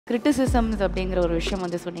criticisms அப்படிங்கற ஒரு விஷயம்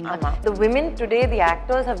வந்து சொன்னீங்க. The women today, the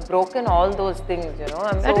actors have broken all those things, you know.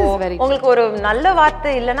 That is very true. உங்களுக்கு ஒரு நல்ல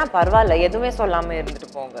வார்த்தை இல்லனா பரவாயில்லை, எதுவுமே சொல்லாம இருந்துட்டு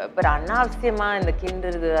போங்க. பட் அனாவசியமா இந்த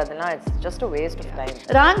கிண்டறது அதெல்லாம் it's just a waste of time.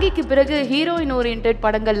 ராங்கிக்கு பிறகு ஹீரோயின் ஓரியன்டட்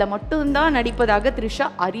படங்கள்ல மட்டும் தான் நடிப்பதாக த்ரிஷா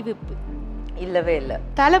அறிவிப்பு. இல்லவே இல்ல.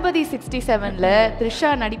 தலபதி 67ல த்ரிஷா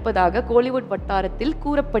நடிப்பதாக கோலிவுட் வட்டாரத்தில்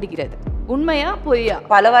கூறப்படுகிறது. உண்மையா பொய்யா?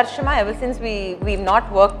 பல வருஷமா ever since we've not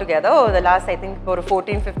worked together over the last I think for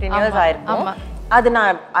 14-15 years ஆயிருக்கும். அது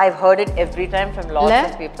நான் I've heard it every time from lots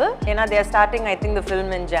of people. ஏன்னா they are starting I think the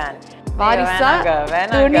film in Jan. வாரிசா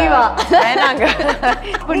துணிவா வேணாங்க.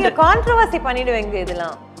 நீங்க controversy பண்ணிடுவீங்க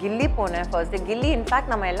இதெல்லாம். கில்லி போனேன் first. கில்லி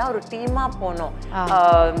in fact நம்ம எல்லாம் ஒரு டீமா போனோம்.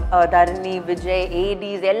 தரணி, விஜய்,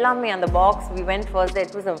 ஏடிஸ் எல்லாமே அந்த box we went first.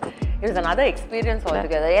 It was another experience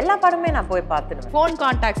altogether. எல்லா படமே நான் போய் பார்த்துடுவேன். ஃபோன்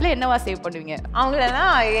கான்டாக்ட்ஸ்ல என்னவா சேவ் பண்ணுவீங்க?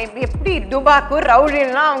 அவங்களெல்லாம் எப்படி டுபாக்கு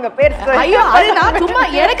ரவுடின்னா அவங்க பேர் ஐயோ அது நான் சும்மா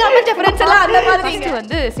எனக்கு அமைஞ்ச ஃப்ரெண்ட்ஸ் எல்லாம் அந்த மாதிரி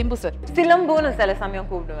வந்து சிம்பு சார் சிலம்புன்னு சில சமயம்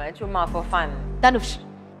கூப்பிடுவேன் சும்மா for fun. தனுஷ்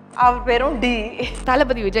அவர் பேரும் டி.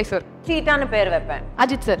 தலபதி விஜய் சார் சீட்டான பேர் வைப்பேன்.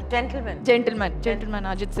 Ajith sir gentleman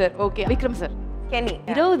Ajith sir. Okay Vikram sir. Keni.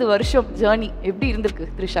 20 வருஷம் ஜர்னி எப்படி இருந்திருக்கு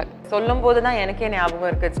த்ரிஷா? சொல்லும் போது தான் எனக்கே ஞாபகம்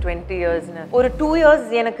இருக்கு. It's 20 years. ஒரு 2 years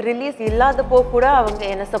எனக்கு ரிலீஸ் இல்லாதப்போ கூட அவங்க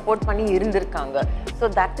என்ன சப்போர்ட் பண்ணி இருந்திருக்காங்க. So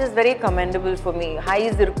that is very commendable for me.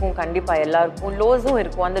 Highs இருக்கும் கண்டிப்பா எல்லாருக்கும், லோஸும்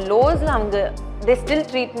இருக்கும். அந்த லோஸ்ல அவங்க they still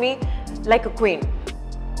treat me like a queen.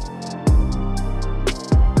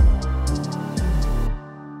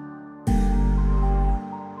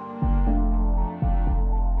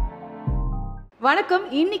 வணக்கம்.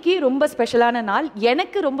 இன்னைக்கு ரொம்ப ஸ்பெஷலான நாள்.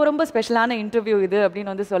 எனக்கு ரொம்ப ரொம்ப ஸ்பெஷலான இன்டர்வியூ இது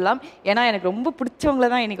அப்படின்னு வந்து சொல்லலாம். ஏன்னா எனக்கு ரொம்ப பிடிச்சவங்கள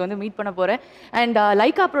தான் இன்னைக்கு வந்து மீட் பண்ண போகிறேன். அண்ட்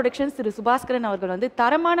லைகா ப்ரொடக்ஷன்ஸ் திரு சுபாஸ்கரன் அவர்கள் வந்து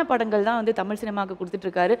தரமான படங்கள் தான் வந்து தமிழ் சினிமாவுக்கு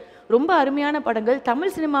கொடுத்துட்ருக்காரு. ரொம்ப அருமையான படங்கள்,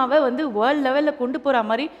 தமிழ் சினிமாவை வந்து வேர்ல்டு லெவலில் கொண்டு போகிற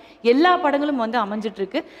மாதிரி எல்லா படங்களும் வந்து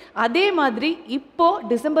அமைஞ்சிட்ருக்கு. அதே மாதிரி இப்போது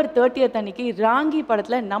டிசம்பர் 30th அன்னைக்கு ராங்கி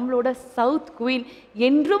படத்தில் நம்மளோட சவுத் குவீன்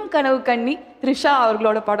என்றும் கனவு கண்ணி த்ரிஷா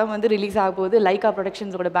அவர்களோட படம் வந்து ரிலீஸ் ஆக போகுது லைகா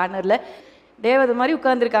ப்ரொடக்ஷன்ஸோட பேனரில். தேவதை மாதிரி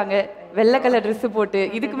உட்கார்ந்துருக்காங்க வெள்ளை கலர் ட்ரெஸ் போட்டு.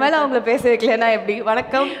 இதுக்கு மேல அவங்கள பேச வைக்கலன்னா எப்படி?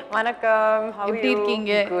 வணக்கம். வணக்கம். எப்படி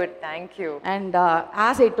இருக்கீங்க? Good, thank you. And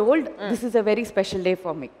as I told, this is a very special day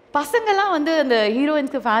for me. பசங்கெல்லாம் வந்து அந்த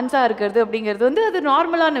ஹீரோயின்ஸ்க்கு ஃபேன்ஸாக இருக்கிறது அப்படிங்கிறது வந்து அது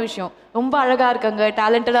நார்மலான விஷயம். ரொம்ப அழகாக இருக்காங்க,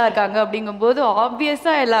 டேலண்டடாக இருக்காங்க அப்படிங்கும்போது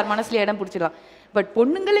ஆப்வியஸாக எல்லார் மனசுல இடம் பிடிச்சிடலாம். பட்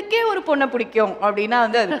பொண்ணுங்களுக்கே ஒரு பொண்ணை பிடிக்கும் அப்படின்னா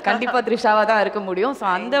வந்து அது கண்டிப்பா த்ரிஷாவா தான் இருக்க முடியும். ஸோ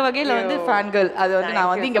அந்த வகையில வந்து ஃபேன் கேர்ள் அது வந்து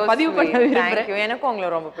நான் வந்து இங்க பதிவு பண்ண விரும்புறேன். எனக்கும் உங்களை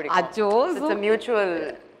ரொம்ப பிடிக்கும். அச்சோ, it's a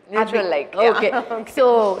mutual like. Okay. So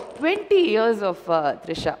 20 years of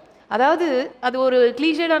Trisha. அதாவது அது ஒரு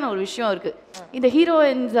கிளீஷேடான ஒரு விஷயம் இருக்கு. இந்த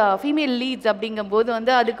ஹீரோயின்ஸ் ஃபீமேல் லீட்ஸ் அப்படிங்கும்போது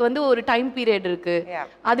வந்து அதுக்கு வந்து ஒரு டைம் பீரியட் இருக்கு.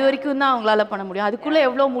 அது வரைக்கும் தான் அவங்களால பண்ண முடியும். அதுக்குள்ள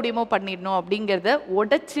எவ்வளவு முடியுமோ பண்ணிடணும் அப்படிங்கறத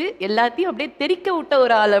உடைச்சு எல்லாத்தையும் அப்படியே தெரிக்க விட்ட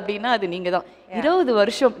ஒரு ஆள் அப்படின்னா அது நீங்க தான். 20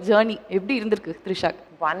 வருஷம் ஜர்னி எப்படி இருந்திருக்கு த்ரிஷா?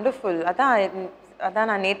 Wonderful. அதான்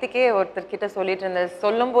நான் நேற்றுக்கே ஒருத்தர்கிட்ட சொல்லிட்டு இருந்தேன்.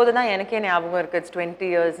 சொல்லும் போது தான் எனக்கே ஞாபகம் இருக்கு. It's 20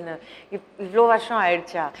 yearsன்னு. இவ்வளோ வருஷம்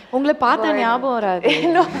ஆயிடுச்சா? உங்களை பார்த்தா ஞாபகம் வராது.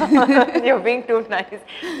 You're being too nice.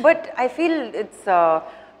 But I feel it's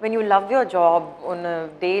when you love your job ஒன்று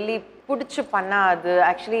டெய்லி பிடிச்சி பண்ணால் அது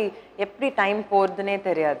ஆக்சுவலி எப்படி டைம் போகிறதுனே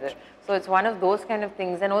தெரியாது. So it's one of those kind of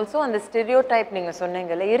things. And also on the stereotype நீங்க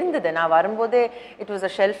சொன்னீங்கல்ல இருந்தது. நான் வரும்போதே it was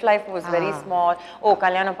a shelf life was very small. Oh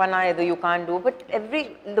கல்யாணம் பண்ணா இது you can't do. But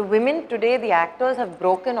the women today, the actors have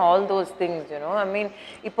broken all those things, you know. I mean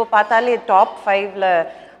இப்போ பார்த்தாலே top 5ல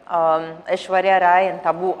Aishwarya Rai and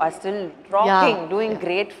Tabu are still rocking, doing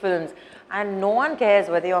great films. And no one cares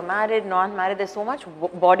whether you're married, not married. There's so much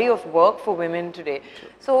body of work for women today.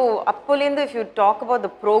 So, Appulinda, if you talk about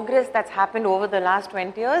the progress that's happened over the last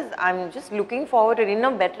 20 years, I'm just looking forward to it.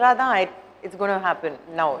 Innum better than it's going to happen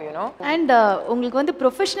now, you know. And உங்களுக்கு வந்து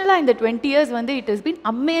ப்ரொஃபஷனலா இந்த 20 years வந்து it has been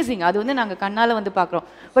amazing. அது வந்து நாங்க கண்ணால வந்து பார்க்குறோம்.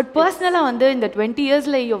 பட் பர்சனலா வந்து இந்த 20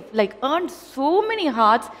 yearsல you like earned so many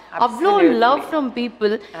hearts, அவ்வளோ love from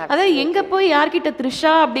people. அதாவது எங்க போய் யார்கிட்ட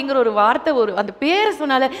த்ரிஷா அப்படிங்கிற ஒரு வார்த்தை ஒரு அந்த பேரை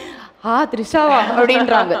சொன்னாலே த்ரிஷாவா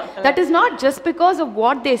அப்படின்றாங்க. That is not just because of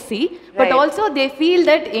what they see, but also they feel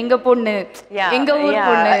that எங்க பொண்ணு, எங்க ஊர்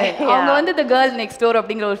பொண்ணு, அவங்க வந்து the girl next door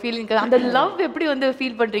அப்படிங்கிற ஒரு ஃபீலிங். அந்த லவ் எப்படி வந்து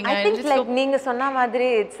ஃபீல் பண்றீங்க? I think like நீங்க சொன்ன மாதிரி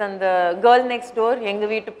it's அந்த girl next door எங்க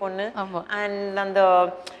வீட்டு பொண்ணு and அந்த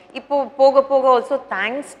இப்போ போக போக also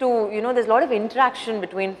thanks to there's a lot of interaction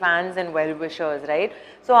between fans and well-wishers, right?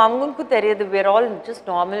 So அவங்களுக்கு தெரியுது we're all just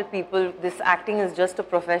normal people, this acting is just a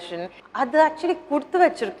profession. அது actually கொடுத்து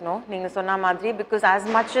வச்சிருக்கணும் நீங்க சொன்ன மாதிரி, because as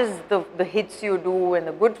much as the hits you do and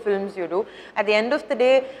the good films you do, at the end of the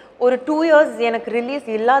day ஒரு 2 years எனக்கு release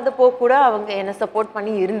இல்லாதப்போ கூட அவங்க என்ன சப்போர்ட்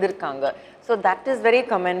பண்ணி இருந்திருக்காங்க. So that is very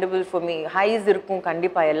commendable for me. Highs இருக்கும்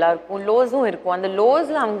கண்டிப்பா எல்லாருக்கும், லோஸும் இருக்கும். அந்த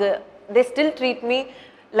லோஸ்ல அவங்க they still treat me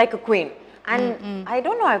like a queen. And I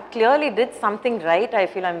don't know, I clearly did something right. I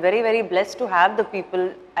feel I'm very, very blessed to have the people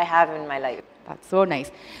I have in my life. That's so nice.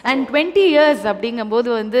 And 20 years அப்படிங்கும்போது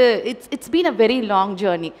வந்து it's been a very long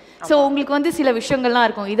journey. So உங்களுக்கு வந்து சில விஷயங்கள்லாம்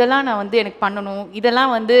இருக்கும், இதெல்லாம் நான் வந்து எனக்கு பண்ணணும்,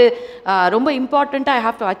 இதெல்லாம் வந்து ரொம்ப இம்பார்ட்டண்ட்டாக I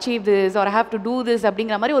have to achieve this or I have to do this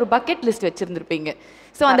அப்படிங்கிற மாதிரி ஒரு பக்கெட் லிஸ்ட் வச்சுருந்துருப்பீங்க.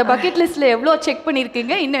 ஸோ அந்த பக்கெட் லிஸ்ட்டில் எவ்வளோ செக்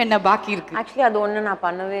பண்ணியிருக்கீங்க, இன்னும் என்ன பாக்கி இருக்கு? ஆக்சுவலி அது ஒன்று நான்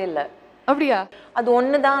பண்ணவே இல்லை. அப்படியா? அது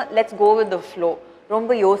ஒன்று தான், let's go with the flow.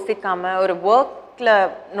 ரொம்ப யோசிக்காமல் ஒரு ஒர்க்கில்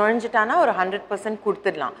நுழைஞ்சிட்டானா ஒரு 100%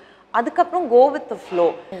 கொடுத்துடலாம். அதுக்கப்புறம் go with the flow.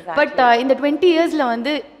 But இந்த 20 இயர்ஸில்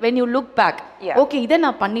வந்து when you look back, okay இதை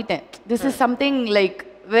நான் பண்ணிட்டேன், this is something like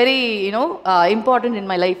very important in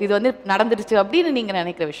my life, இது வந்து நடந்துருச்சு அப்படின்னு நீங்கள்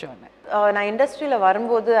நினைக்கிற விஷயம் என்ன? நான் இண்டஸ்ட்ரியில்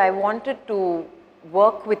வரும்போது I wanted to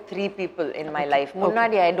work with 3 people in my life.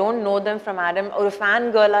 Munadi I don't know them from Adam. Or a fan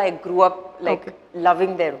girl, I grew up like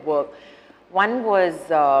loving their work. One was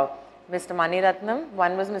Mr. Maniratnam,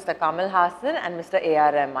 one was Mr. Kamal Hassan and Mr. A.R.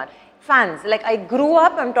 Rahman. Fans, like I grew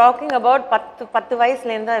up, I'm talking about 10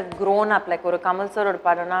 vayasla irundha I've grown up, like or Kamal sir oda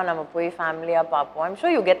padana nama poi family ah paapom. I'm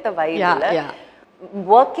sure you get the vibe. Yeah.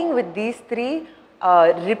 Working with these 3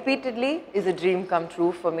 repeatedly is a dream come true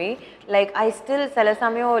for me. Like I still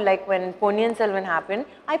Salasamyo, like when Ponniyin Selvan happened,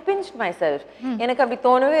 I pinched myself. எனக்கு அப்படி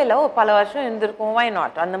தோணவே இல்லை, ஓ பல வருஷம் இருந்திருக்கும், why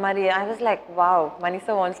not அந்த மாதிரி. I was like, wow,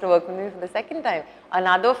 Manisa wants to work with me for the second time,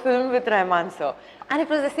 another film with Rahman sir, and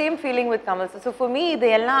it was the same feeling with Kamal sir. So for me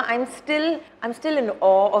இதெல்லாம் I'm still in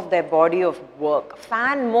awe of their body of work.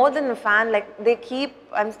 Fan, more than a fan, like they keep,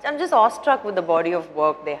 I'm just awestruck with the body of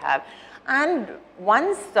work they have. And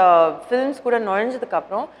once films kuda nozhadukku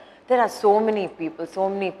aprom, there are so many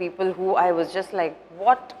people who I was just like,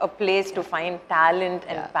 what a place to find talent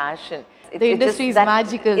and passion. The industry is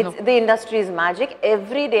magical. The industry is magic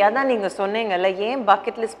every day. Adha neenga sonnengalla, yen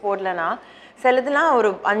bucket list podlana சிலதுலாம் ஒரு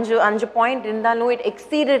 5 point இருந்தாலும் it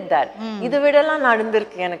exceeded that. இது விடலாம்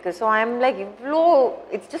நடந்திருக்கு எனக்கு. So I'm like, இவ்வளோ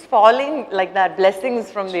it's just falling like that, blessings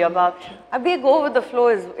from the above. அப்படியே go with the flow,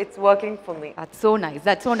 it's working for me. That's so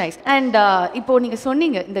nice. And இப்போ நீங்க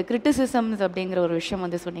சொன்னீங்க இந்த கிரிட்டிசிசம்ஸ் அப்படிங்கிற ஒரு விஷயம்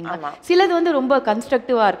வந்து சொன்னீங்க, சிலது வந்து ரொம்ப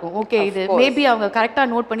கன்ஸ்ட்ரக்டிவா இருக்கும், ஓகே இது மேபி அவங்க கரெக்டா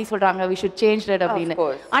நோட் பண்ணி சொல்றாங்க we should change that அப்படின்னு.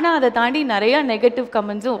 ஆனா அதை தாண்டி நிறைய நெகட்டிவ்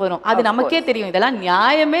கமெண்ட்ஸும் வரும், அது நமக்கே தெரியும் இதெல்லாம்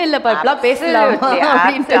நியாயமே இல்லை இப்படிலாம் பேசலாம்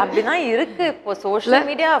அப்படிதான் இருக்கு. இப்போ social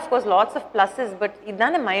media of course lots of pluses, but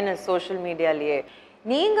இதான மைனஸ் சோஷியல் மீடியாலயே.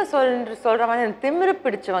 நீங்க சொல்ற மாதிரி திமிரு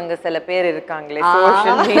பிடிச்சவங்க சில பேர் இருக்காங்களே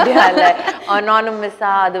சோஷியல் மீடியால,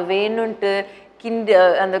 அனானிமஸா அது வேணும்ட்டு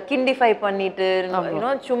அந்த கிண்டிஃபை பண்ணிட்டு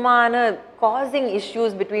சும்மான causing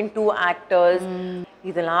issues between 2 actors.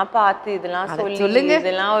 இதெல்லாம் பார்த்து இதெல்லாம் சொல்லி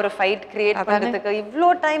இதெல்லாம் ஒரு ஃபைட் கிரியேட் பண்றதுக்கு இவ்ளோ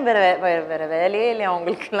டைம் வேற வேலையே இல்லை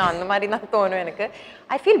அவங்களுக்குலாம், அந்த மாதிரி தான் தோணும் எனக்கு.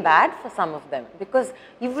 I feel bad for some of them because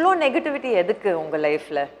இவ்ளோ நெகட்டிவிட்டி எதுக்கு உங்க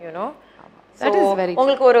லைஃப்ல,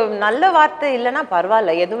 உங்களுக்கு ஒரு நல்ல வார்த்தை இல்லைன்னா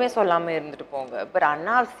பரவாயில்ல, எதுவுமே சொல்லாம இருந்துட்டு போங்க. பட்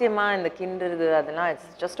அனாவசியமா இந்த கிண்டுறது அதெல்லாம்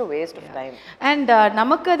it's just a waste of time. And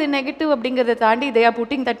நமக்கு அது நெகட்டிவ் அப்படிங்கறத தாண்டி they are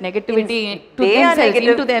putting that negativity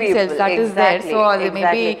into themselves. That is there. So அது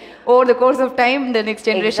maybe over the course of time the next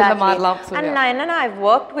generation la மாறலாம். And நான் என்னன்னா I've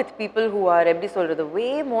worked with people who are எப்படி சொல்றது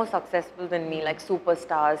way more successful than me, like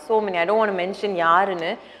superstars, so many. I don't want to mention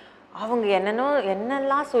யாருன்னு. அவங்க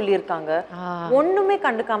என்னெல்லாம் சொல்லியிருக்காங்க, ஒண்ணுமே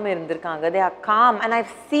கண்டுக்காம இருந்திருக்காங்க. they are calm and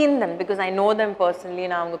I've seen them because I know them personally.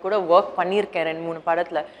 நான் அவங்க கூட ஒர்க் பண்ணியிருக்கேன் 2-3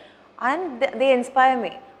 படத்துல, and they inspire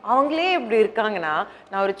me. அவங்களே இப்படி இருக்காங்கன்னா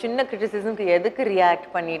நான் ஒரு சின்ன கிரிட்டிசிசம்க்கு எதுக்கு ரியாக்ட்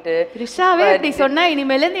பண்ணிட்டு த்ரிஷாவே இப்படி சொன்னா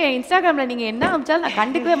இனிமேல இருந்து இன்ஸ்டாகிராம்ல நீங்க என்ன அனுப்பிச்சாலும் நான்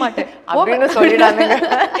கண்டுக்கவே மாட்டேன் அப்படின்னு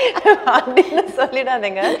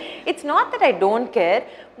சொல்லிடாதீங்க. It's not that I don't care,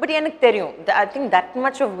 but எனக்கு தெரியும். I think that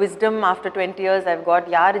much of wisdom after 20 years I've got.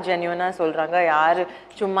 யாரு ஜென்யூனா சொல்றாங்க, யாரு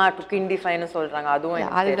சும்மா டு கிண்டிஃபைன்னு சொல்றாங்க,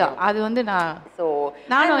 அதுவும் அது வந்து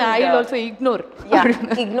நானும் I will also ignore.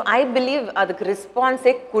 I believe அதுக்கு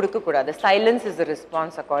ரெஸ்பான்ஸே கொடுக்க கூடாது. Silence is a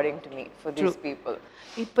response according to me for these people.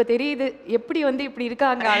 இப்ப தெரியுது எப்படி வந்து இப்படி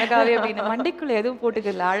இருக்காங்க அழகாவே அப்படின்னு. மண்டைக்குள்ள எதுவும்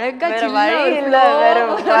போட்டுக்கல, அழகா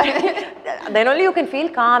then only you can feel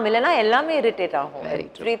calm. இல்லனா எல்லாமே irritate ஆகும்,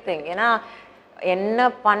 everything. ஏனா என்ன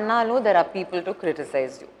பண்ணாலும் there are people to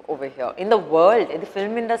criticize you over here in the world. இந்த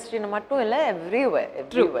film industry மட்டும் இல்ல, everywhere.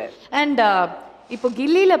 And இப்போ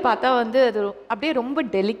கில்லியில பார்த்தா வந்து அது அப்படியே ரொம்ப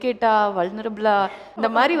டெலிகேட்டா வல்னரபிளா இந்த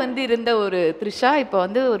மாதிரி வந்து இருந்த ஒரு த்ரிஷா இப்போ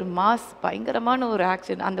வந்து ஒரு மாஸ் பயங்கரமான ஒரு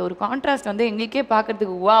ஆக்ஷன் அந்த ஒரு கான்ட்ராஸ்ட் வந்து எங்களுக்கே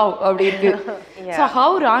பார்க்கறதுக்கு வாவ் அப்படி இருக்கு. So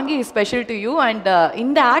how Raangi is special to you and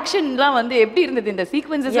இந்த ஆக்ஷன்லாம் வந்து எப்படி இருந்தது இந்த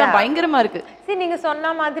சீக்வன்சஸ்லாம் பயங்கரமா இருக்கு. சரி நீங்க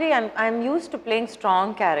சொன்ன மாதிரி I am used to playing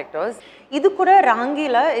strong characters. இது கூட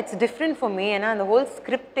ராங்கில இட்ஸ் டிஃப்ரெண்ட் ஃபார் மீ. ஏன்னா அந்த ஹோல்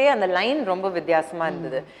ஸ்கிரிப்டே அந்த லைன் ரொம்ப வித்தியாசமா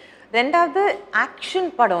இருந்தது. ரெண்டாவது ஆக்ஷன்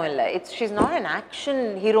படம் இல்லை, it's she's not an action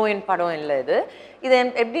heroine படம் இல்லை. இது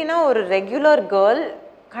எப்படின்னா ஒரு ரெகுலர் கேர்ள்,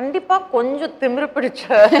 கண்டிப்பாக கொஞ்சம் திமிரு பிடிச்ச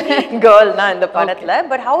கேர்ள் தான் இந்த படத்தில்.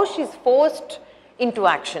 But how she's forced into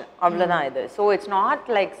action அவ்வளோதான் இது. So it's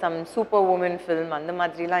not like some super woman film அந்த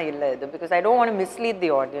மாதிரிலாம் இல்லை இது. Because I don't want to mislead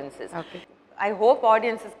the audiences. I hope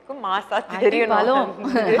ஆடியன்ஸஸ்க்கு மாசா தெரியும்.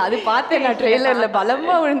 அது பார்த்தேன் நான் ட்ரெய்லர்ல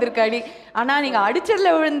பலமா விழுந்திருக்கு அடி. ஆனா நீங்க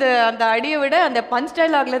அடிச்சதுல விழுந்த அந்த அடியை விட அந்த பஞ்ச்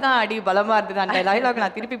டைலாக்ல தான் அடி பலமா இருந்தது. அந்த டைலாக்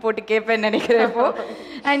நான் திருப்பி போட்டு கேட்பேன்னு நினைக்கிறேன் இப்போ.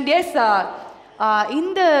 அண்ட் எஸ்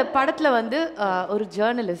இந்த படத்துல வந்து ஒரு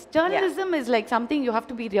journalism is like something you have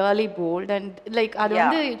to be really bolt and like அது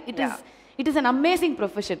வந்து it is an amazing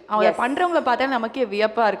profession. அவங்க பண்றவங்கள பார்த்தா நமக்கே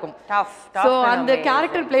வியப்பா இருக்கும். So அந்த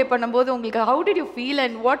கேரக்டர் ப்ளே பண்ணும்போது உங்களுக்கு how did you feel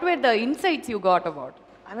and what were the insights you got about?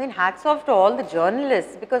 I mean hats off to all the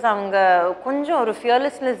journalists because அவங்க கொஞ்சம் ஒரு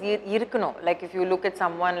fearlessness இருக்கணும். Like if you look at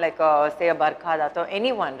someone like say a Barkhadat or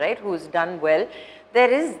anyone right who's done well,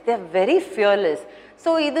 they're very fearless.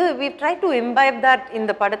 So இது we try to imbibe that in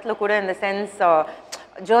the படத்துல கூட in the sense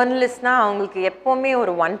ஜேர்னலிஸ்ட்னா அவங்களுக்கு எப்போவுமே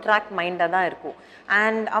ஒரு one track மைண்டாக தான் இருக்கும்.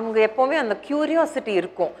 And அவங்க எப்போவுமே அந்த க்யூரியாசிட்டி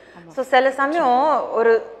இருக்கும். ஸோ சில சமயம்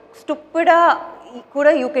ஒரு ஸ்டூப்பிடாக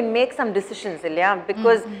கூட you can make some decisions இல்லையா,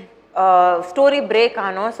 பிகாஸ் ஸ்டோரி பிரேக்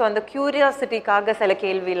ஆனோம். ஸோ அந்த க்யூரியாசிட்டிக்காக சில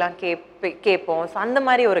கேள்விலாம் கேட்போம். ஸோ அந்த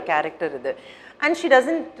மாதிரி ஒரு கேரக்டர் இது. And she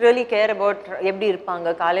doesn't really care about எப்படி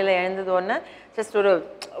இருப்பாங்க. காலையில் எழுந்ததோடனே ஜஸ்ட்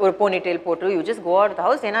ஒரு போனிடெயில் போட்டு you just go out the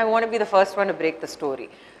house. ஏன்னா I want to be the first one to break the story.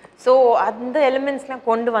 So அந்த எலிமெண்ட்ஸ்லாம்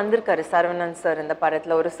கொண்டு வந்திருக்காரு சரவணன் சார் இந்த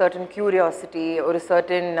படத்தில். ஒரு சர்டன் க்யூரியாசிட்டி, ஒரு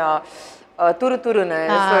சர்டன்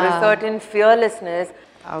துருதுருனஸ், ஒரு சர்டன் ஃபியர்லெஸ்னஸ்.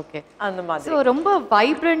 ஓகே, அந்த மாதிரி. ஸோ ரொம்ப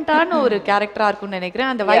வைப்ரண்டான ஒரு கேரக்டராக இருக்கும்னு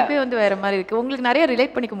நினைக்கிறேன். அந்த வைப்பே வந்து வேற மாதிரி இருக்கு. உங்களுக்கு நிறைய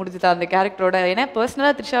ரிலேட் பண்ணிக்க முடிஞ்சுதா அந்த கேரக்டரோட? ஏன்னா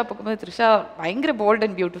பர்சனலாக த்ரிஷா பார்க்கும்போது த்ரிஷா பயங்கர போல்ட்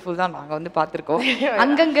அண்ட் பியூட்டிஃபுல் தான் நாங்கள் வந்து பார்த்துருக்கோம்.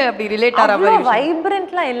 அங்கங்கே அப்படி ரிலேட் ஆகிற மாதிரி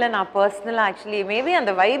வைப்ரண்ட்லாம் இல்லை. நான் பர்சனலாக ஆக்சுவலி மேபி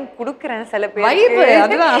அந்த வைப் கொடுக்குறேன் சில பேர். வைப்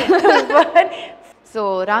அதுதான். ஸோ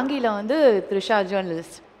ராங்கியில் வந்து த்ரிஷா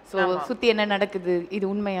ஜேர்னலிஸ்ட். ஸோ சுற்றி என்ன நடக்குது, இது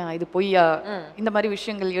உண்மையா இது பொய்யா, இந்த மாதிரி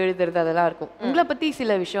விஷயங்கள் எழுதுறது அதெல்லாம் இருக்கும். உங்களை பற்றி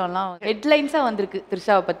சில விஷயம்லாம் ஹெட்லைன்ஸாக வந்திருக்கு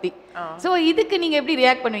த்ரிஷாவை பற்றி. ஸோ இதுக்கு நீங்கள் எப்படி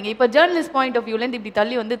ரியாக்ட் பண்ணுவீங்க? இப்போ ஜேர்னலிஸ்ட் பாயிண்ட் ஆஃப் வியூலேருந்து இப்படி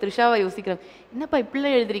தள்ளி வந்து த்ரிஷாவை யோசிக்கிறோம், என்னப்பா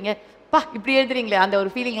இப்படிலாம் எழுதுறீங்க, பா இப்படி எழுதுறீங்களே, அந்த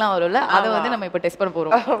ஒரு ஃபீலிங்லாம் வரும்ல, அதை வந்து நம்ம இப்போ டெஸ்ட் பண்ண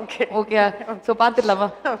போகிறோம். ஓகே, ஸோ பார்த்துடலாமா?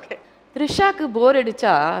 ஓகே. த்ரிஷாக்கு போர்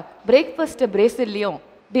அடிச்சா பிரேக்ஃபாஸ்ட்டை பிரேசில்லையும்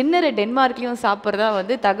டின்னரை டென்மார்க்லையும் சாப்பிட்றதா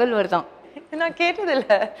வந்து தகவல் வருதான். நான் கேட்டது இல்ல.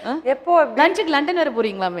 எப்போ லஞ்சுக்கு லண்டன் வர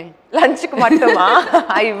போறீங்களாமே? லஞ்சுக்கு மட்டுமா?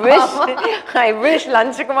 ஐ விஷ்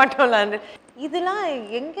லஞ்சுக்கு மட்டும் லண்டன். இதெல்லாம்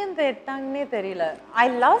எங்கேருந்து எடுத்தாங்கன்னே தெரியல. I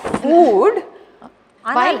love food.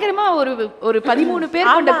 பயங்கரமா ஒரு 13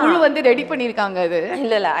 பேர் கொண்ட குழு வந்து ரெடி பண்ணிருக்காங்க. அது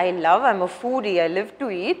இல்ல I'm a foodie. I live to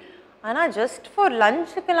eat. ஆனா ஜஸ்ட் ஃபார்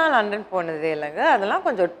லஞ்சுக்கெல்லாம் லண்டன் போனதே இல்லைங்க. அதெல்லாம்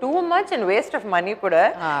கொஞ்சம் too much and waste of money கூட.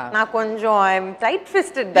 நான் கொஞ்சம் I am tight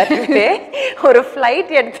fisted that way. ஒரு ஃப்ளைட்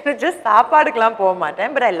எடுத்துட்டு ஜஸ்ட் சாப்பாடுக்கெல்லாம் போக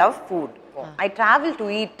மாட்டேன். But I love food. I travel to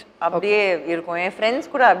eat. அப்படியே இருக்கும். என்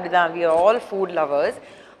ஃப்ரெண்ட்ஸ் கூட அப்படிதான். We are all food lovers.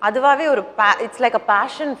 அதுவாகவே ஒரு it's like a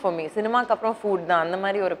passion for me. சினிமாக்கு அப்புறம் ஃபுட் தான், அந்த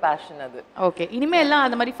மாதிரி ஒரு பேஷன் அது. ஓகே, இனிமேல் எல்லாம்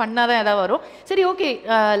அந்த மாதிரி ஃபன்னாக தான் ஏதாவது வரும். சரி, ஓகே.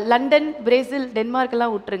 லண்டன், பிரேசில், டென்மார்க்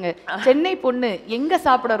எல்லாம் விட்டுருங்க. சென்னை பொண்ணு எங்க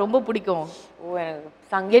சாப்பிட ரொம்ப பிடிக்கும்? ஓ, எனக்கு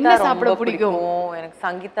சங்கீதா சாப்பிட பிடிக்கும். எனக்கு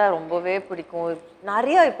சங்கீதா ரொம்பவே பிடிக்கும்.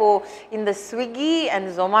 நிறைய இப்போ இந்த ஸ்விக்கி அண்ட்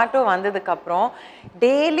ஜொமாட்டோ வந்ததுக்கு அப்புறம்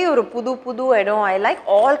டெய்லி ஒரு புது புது இடம். I like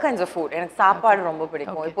all kinds of food. எனக்கு சாப்பாடு ரொம்ப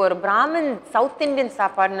பிடிக்கும். இப்போ ஒரு பிராமின் சவுத் இந்தியன்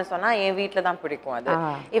சாப்பாடுன்னு சொன்னா என் வீட்டில் தான் பிடிக்கும் அது.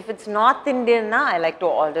 If it's north இந்தியன்னா I like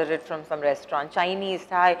to order it from some restaurant. Chinese,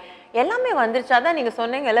 தாய் எல்லாமே வந்துருச்சாதான். நீங்க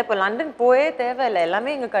சொன்னீங்கல்ல இப்போ லண்டன் போயே தேவையில்லை,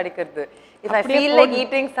 எல்லாமே இங்க கிடைக்கிறது. If I feel like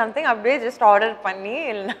eating something, அப்படியே just order பண்ணி,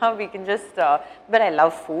 இல்லைனா we can just but I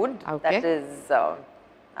love food. That is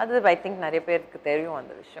அது I think நிறைய பேருக்கு தெரியும்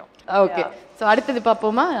அந்த விஷயம். ஓகே, ஸோ அடுத்தது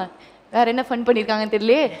பார்ப்போமா? வேற என்ன ஃபன் பண்ணியிருக்காங்கன்னு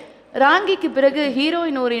தெரியலையே. ராங்கிக்கு பிறகு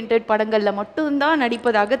ஹீரோயின் ஓரியன்ட் படங்கள்ல மட்டும்தான்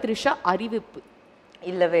நடிப்பதாக த்ரிஷா அறிவிப்பு.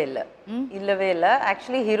 இல்லவே இல்லை.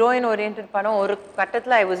 ஆக்சுவலி ஹீரோயின் ஓரியன்ட் படம் ஒரு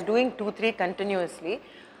கட்டத்தில் I was doing 2-3 continuously.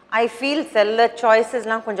 I feel சில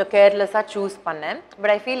சாய்ஸஸ்லாம் கொஞ்சம் கேர்லெஸ்ஸாக சூஸ் பண்ணேன்.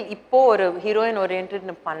 பட் ஐ ஃபீல் இப்போது ஒரு ஹீரோயின்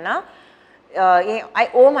ஓரியன்ட்னு பண்ணால் I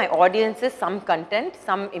owe my audiences some content,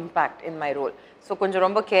 some impact in my role. So கொஞ்சம்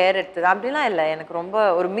ரொம்ப கேர் எடுத்தது அப்படிலாம் இல்லை. எனக்கு ரொம்ப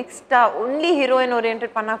ஒரு மிக்ஸ்டாக ஒன்லி ஹீரோயின் ஓரியன்ட்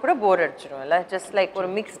பண்ணால் கூட போர் அடிச்சிடும் இல்லை, ஜஸ்ட் லைக் ஒரு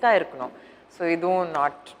மிக்ஸ்டாக இருக்கணும். ஸோ இதுவும்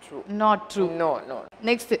not true. No.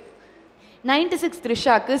 Next 96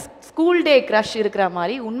 த்ரிஷாக்கு school day crush இருக்கிற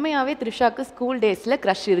மாதிரி உண்மையாவே த்ரிஷாக்கு ஸ்கூல் டேஸ்ல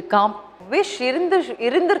க்ரஷ் இருக்காம். விஷ்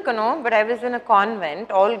இருந்திருக்கணும். But I was in a convent,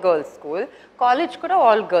 all girls school. College கூட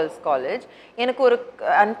ஆல் கேர்ள்ஸ் காலேஜ். எனக்கு ஒரு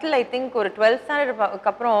அன்டில் ஐ திங்க் ஒரு 12th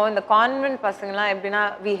ஸ்டாண்டர்டுக்கு அப்புறம் இந்த கான்வென்ட் பசங்களாம் எப்படின்னா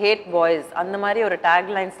வி ஹேட் பாய்ஸ் அந்த மாதிரி ஒரு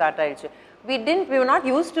டேக்லைன் ஸ்டார்ட் ஆயிடுச்சு. we were not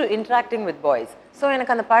used to interacting with boys. So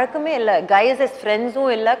எனக்கு அந்த பழக்கமே இல்லை. கைஸ் எஸ்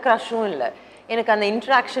ஃப்ரெண்ட்ஸும் இல்லை, க்ரஷும் இல்லை. எனக்கு அந்த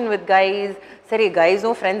இன்ட்ராக்ஷன் வித் கைஸ், சரி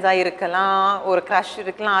கைஸும் ஃப்ரெண்ட்ஸாக இருக்கலாம், ஒரு க்ரஷ்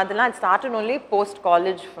இருக்கலாம், அதெல்லாம் it started only post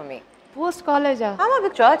college for me. Post காலேஜா? ஆமாம், அது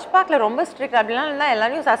சர்ச் பார்க்ல ரொம்ப ஸ்ட்ரிக்ட். அப்படிலாம் இருந்தால்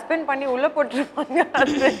எல்லாரையும் சஸ்பெண்ட் பண்ணி உள்ளே போட்டுருப்பாங்க.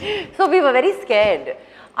 So we were very scared.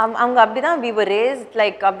 அவங்க அப்படிதான் வி வர் ரேஸ்ட்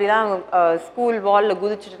லைக் அப்படிதான் ஸ்கூல் வாலில்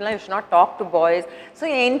குதிச்சுட்டுலாம் you should not talk to boys. So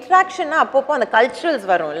என் இன்ட்ராக்ஷன்னா அப்பப்போ அந்த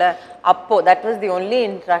கல்ச்சுரல்ஸ் வரும்ல, அப்போ that was the only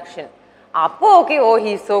interaction. அப்போ okay, O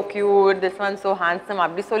he so cute, this one so handsome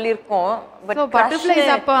அப்படி சொல்லியிருக்கோம். பட்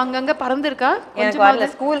பட்டர்ஃப்ளைஸ் அப்போ அங்கங்க பறந்துருக்கா? எனக்கு வரல,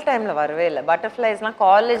 ஸ்கூல் டைம்ல வரவே இல்லை. பட்டர்ஃப்ளைஸ்லாம்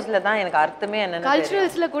காலேஜ்ல தான் எனக்கு அர்த்தமே என்னன்னு.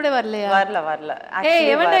 கல்ச்சுரல்ஸ்ல கூட வரலையா? வரல. ஏய்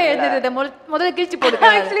எவன்டா எழுதுறது? முதல்ல கிழிச்சு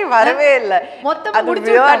போடுங்க. ஆக்சுவலி வரவே இல்லை. மொத்தமா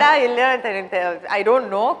முடிச்சு வியர்டா இல்லையான்னு தெரியும். I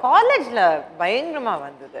don't know. காலேஜ்ல பயங்கரமா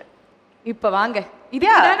வந்தது. இப்ப வாங்க,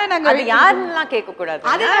 இதுதானே நாங்க அது யாருன்னெல்லாம் கேட்க கூடாது.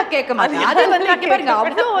 அது நான் கேட்க மாட்டேன். அது வந்து இங்க பாருங்க,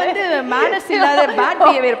 அவ்வளவு வந்து மேனர்ஸ் இல்லாத பேட்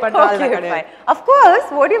பிஹேவியர் பண்றாங்க கிடையாது. Of course,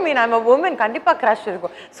 what you mean, I am a woman, கண்டிப்பா கிரஷ்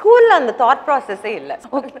இருக்கும். ஸ்கூல்ல அந்த தாட் ப்ராசஸே இல்ல.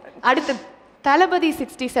 அடுத்து தளபதி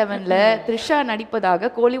 67ல த்ரிஷா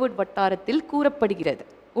நடிப்பதாக கோலிவுட் வட்டாரத்தில் கூறப்படுகிறது.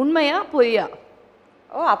 உண்மையா பொய்யா?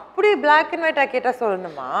 ஓ, அப்படி பிளாக் அண்ட் ஒயிட்டா கேட்டா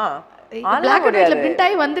சொல்லணுமா? பிளாக் அண்ட் ஒயிட்ல பிரிண்ட்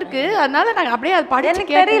ஆகி வந்திருக்கு, அதனால நான் அப்படியே அது படிச்சு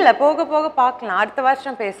எனக்கு தெரியல. போக போக பார்க்கலாம். அடுத்த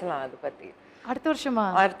வருஷம் பேசலாம் அது பத்தி. அடுத்த வருஷமா?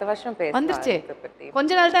 அடுத்த வருஷம் பேசலாம். வந்துருச்சு,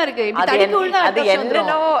 கொஞ்ச நாள் தான் இருக்கு. இப்படி தடிக்கு விழுந்தா அது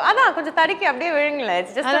என்னனோ அதான் கொஞ்சம் தடிக்கு அப்படியே விழுங்கல.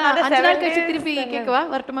 இட்ஸ் ஜஸ்ட் another 5 நாள் கழிச்சு திருப்பி கேட்கவா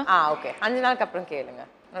வரட்டுமா? ஓகே, 5 நாளுக்கு அப்புறம் கேளுங்க.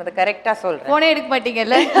 நான் அது கரெக்ட்டா சொல்றேன். போனே எடுக்க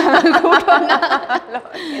மாட்டீங்கல்ல?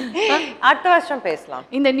 அடுத்த வருஷம் பேசலாம்.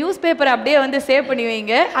 இந்த நியூஸ் பேப்பர் அப்படியே வந்து சேவ் பண்ணி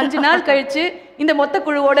வைங்க. 5 நாள் கழிச்சு இந்த மொத்த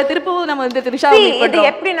குழுவோட திருப்பவும் நம்ம வந்து த்ரிஷா மீட் பண்றோம். இது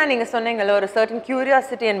எப்படின்னா நீங்க சொன்னீங்கல்ல, ஒரு certain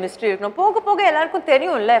curiosity and mystery இருக்கணும். போக போக எல்லாருக்கும்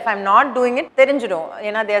தெரியும்ல. if I'm not doing it தெரிஞ்சிடும்.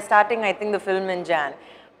 ஏன்னா they are starting I think the film in Jan.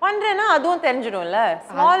 பண்றேன்னா அதுவும் தெரிஞ்சிடும்ல.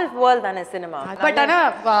 ஸ்மால் வேர்ல்ட் தானே சினிமா. பட் ஆனா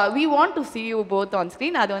we want to see you both on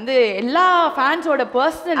screen. அது வந்து எல்லா ஃபேன்ஸோட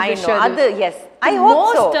பர்சனல் விஷயம். அது yes, I hope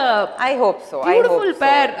so. I hope so. Beautiful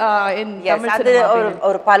pair in Tamil cinema. அது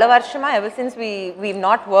ஒரு பல வருஷமா ever since we've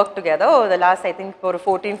not worked together over the last I think for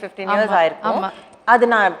 14-15 years ஆயிருக்கும்.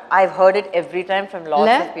 அது நான் I've heard it every time from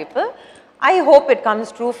lots of people. I hope it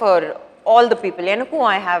comes true for all the people. எனக்கும்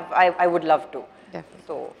I would love to.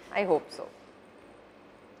 So I hope so.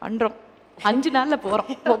 பண்றோம். 5 நாள்ல போறோம்.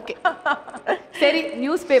 Okay, சரி.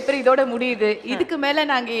 News paper இதோட முடியுது. இதுக்கு மேல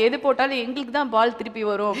நாங்க எது போட்டாலும் எங்களுக்கு தான் பால் திருப்பி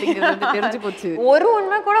வரும் அப்படிங்கிறது வந்து தெரிஞ்சு போச்சு. ஒரு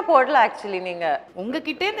உண்மை கூட போடல ஆக்சுவலி. நீங்க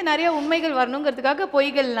உங்ககிட்ட இருந்து நிறைய உண்மைகள் வரணுங்கிறதுக்காக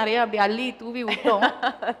பொய்கள் நிறைய அப்படி அள்ளி தூவி விட்டோம்.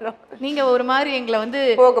 நீங்க ஒரு மாதிரி எங்களை வந்து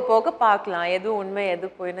போக போக பார்க்கலாம் எது உண்மை எது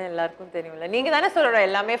பொய்ன்னு எல்லாருக்கும் தெரியும்ல. நீங்க தானே சொல்றோம்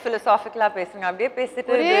எல்லாமே பிலோசாபிக்கலா பேசுங்க, அப்படியே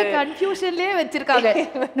பேசிட்டு ஒரே கன்ஃபியூஷன்லயே வச்சிருக்காங்க.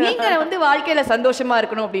 நீங்க வந்து வாழ்க்கையில சந்தோஷமா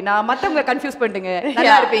இருக்கணும் அப்படின்னா மத்தவங்க கன்ஃபியூஸ் பண்ணுங்க,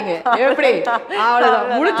 நல்லா இருப்பீங்க. எப்படி? அவ்வளவுதான்,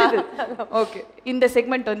 முடிஞ்சது. ஓகே, இந்த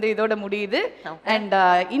செக்மெண்ட் வந்து இதோட முடியுது. அண்ட்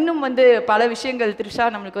இன்னும் வந்து பல விஷயங்கள் த்ரிஷா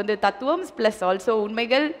நம்மளுக்கு வந்து தத்துவம் பிளஸ் ஆல்சோ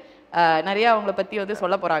உண்மைகள் நிறைய அவங்கள பத்தி வந்து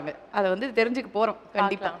சொல்ல போறாங்க. அதை வந்து தெரிஞ்சுக்க போறோம்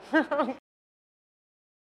கண்டிப்பா.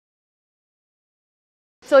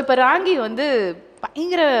 ஸோ இப்போ ராங்கி வந்து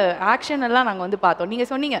பயங்கர ஆக்ஷன் எல்லாம் நாங்கள் வந்து பார்த்தோம். நீங்கள்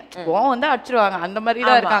சொன்னீங்க கோவம் வந்து அடிச்சிருவாங்க, அந்த மாதிரி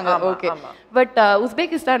தான் இருக்காங்க. ஓகே, பட்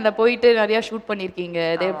உஸ்பெகிஸ்தானில் போயிட்டு நிறைய ஷூட் பண்ணியிருக்கீங்க.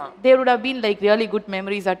 தேர் would have been like really good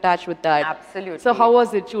memories attach with that. Absolutely. So how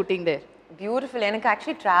was it shooting there? Beautiful. எனக்கு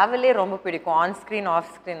ஆக்சுவலி ட்ராவலே ரொம்ப பிடிக்கும், ஆன் ஸ்க்ரீன்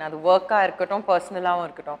ஆஃப் ஸ்க்ரீன். அது ஒர்க்காக இருக்கட்டும், பர்சனலாகவும்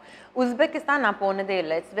இருக்கட்டும். உஸ்பெகிஸ்தான் நான் போனதே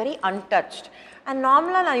இல்லை. It's very untouched. அண்ட்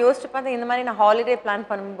நார்மலாக நான் யோசிச்சு பார்த்தேன், இந்த மாதிரி நான் ஹாலிடே பிளான்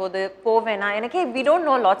பண்ணும்போது போவேன்னா எனக்கே we don't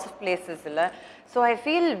know lots of places இல்லை. So I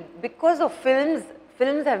feel because of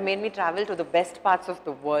films have made me travel to the best parts of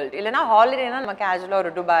the world. இல்லைனா ஹாலிடேனா நம்ம கேஷுவலாக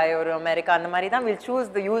ஒரு துபாய் ஒரு அமெரிக்கா அந்த மாதிரி தான் we'll choose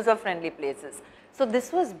the user friendly places. So this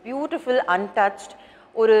was beautiful, untouched.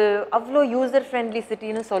 ஒரு அவ்வளோ யூசர் ஃப்ரெண்ட்லி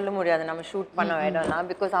சிட்டின்னு சொல்ல முடியாது நம்ம ஷூட் பண்ண இடம்னா.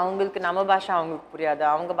 பிகாஸ் அவங்களுக்கு நம்ம பாஷை அவங்களுக்கு புரியாது,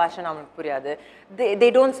 அவங்க பாஷை நம்மளுக்கு புரியாது. they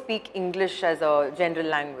don't speak English as a general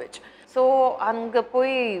language. So அங்கே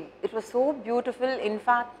போய் it was so beautiful.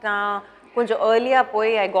 In fact நான் கொஞ்சம் ஏர்லியாக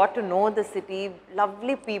போய் I got to know the city,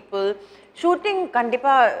 lovely people. Shooting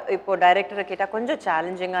கண்டிப்பாக இப்போ டைரக்டரை கேட்டால் கொஞ்சம்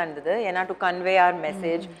சேலஞ்சிங்காக இருந்தது, ஏன்னா டு கன்வே ஆர்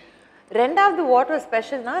மெசேஜ். ரெண்டாவது வாட் வாஸ்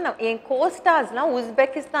ஸ்பெஷல்னா என் கோஸ்டார்ஸ்லாம்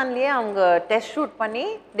உஸ்பெகிஸ்தான்லயே அவங்க டெஸ்ட் ஷூட் பண்ணி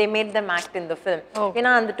they made them act in the film.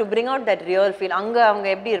 ஏன்னா அந்த to bring out that real feel அங்க அவங்க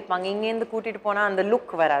எப்படி இருப்பாங்க இங்கேருந்து கூட்டிட்டு போனா அந்த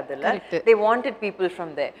look வராதுல்ல. They wanted people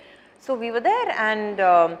from there. So we were there and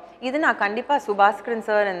இது நான் கண்டிப்பாக சுபாஸ்கரன்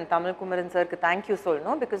சார் அண்ட் தமிழ் குமரன் சாருக்கு தேங்க்யூ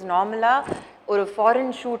சொல்லணும். பிகாஸ் நார்மலாக ஒரு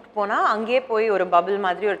ஃபாரின் ஷூட் போனால் அங்கேயே போய் ஒரு பபிள்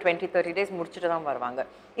மாதிரி ஒரு 20-30 days முடிச்சுட்டு தான் வருவாங்க.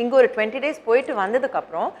 இங்கே ஒரு 20 days போயிட்டு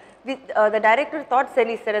வந்ததுக்கப்புறம் த டைரக்டர் தாட்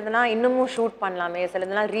சரி சிலதுனா இன்னமும் ஷூட் பண்ணலாமே,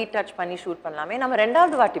 சிலதுனா ரீடச் பண்ணி ஷூட் பண்ணலாமே, நம்ம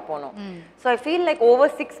ரெண்டாவது வாட்டி போனோம். So I feel like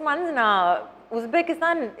over 6 months நான்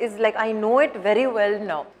Uzbekistan is like I know it very well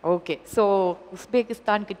now. Okay, so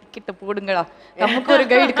Uzbekistan கிட்ட போடுங்கடா, நமக்கு ஒரு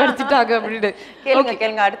கைடு கிடைச்சிட்டாங்க அப்படினு.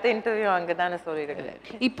 கேளுங்க அடுத்த இன்டர்வியூ அங்க தான சொல்லிருக்கேன்.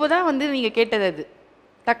 இப்போதான் வந்து நீங்க கேட்டது அது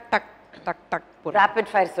டக் டக் டக் டக் ரேபிட்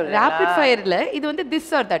ஃபயர் சொல்றீங்க. ரேபிட் ஃபயர்ல இது வந்து this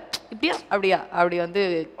or that இப்படியா அப்படியா அப்படி வந்து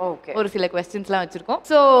ஒரு சில क्वेश्चंसலாம் வச்சிருக்கோம்.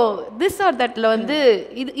 சோ this or thatல வந்து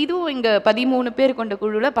இதுவும் இங்க 13 பேர் கொண்ட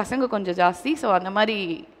குழுல பசங்க கொஞ்சம் ஜாஸ்தி. சோ அந்த மாதிரி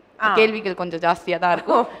கேள்விகள் கொஞ்சம் ஜாஸ்தியா தான்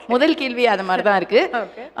இருக்கும். முதல் கேள்வி அது மாதிரி தான் இருக்கு.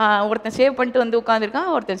 ஒருத்தன் சேவ் பண்ணிட்டு வந்து உட்காந்துருக்கான்,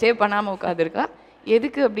 ஒருத்தன் சேவ் பண்ணாம உட்காந்துருக்கா.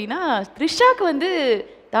 எதுக்கு அப்படின்னா த்ரிஷாக்கு வந்து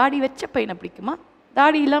தாடி வச்ச பையனை பிடிக்குமா,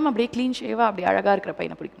 தாடி இல்லாம அப்படியே க்ளீன் ஷேவா அப்படி அழகா இருக்கிற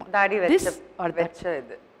பையனை பிடிக்குமா? தாடி வச்ச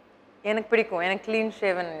இது எனக்கு பிடிக்கும். எனக்கு clean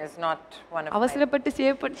shaven is not one of அவசரப்பட்டு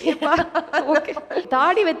சேவ் பண்ணிப்பா. ஓகே,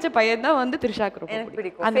 தாடி வச்ச பையன் தான் வந்து த்ரிஷாக்கு ரொம்ப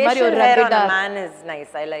பிடிக்கும். அந்த மாதிரி ஒரு ரகடா man is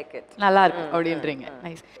nice. I like it. நல்லா இருக்கு அப்படின்றீங்க.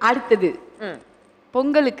 நைஸ். அடுத்தது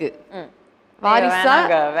பொங்கலுக்கு வாரிசா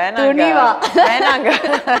துணிவா? வேணாங்க.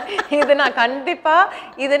 இது நான் கண்டிப்பா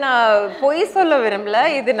இது நான் பொய் சொல்ல விரும்பல.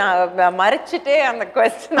 இது நான் மறைச்சிட்டே அந்த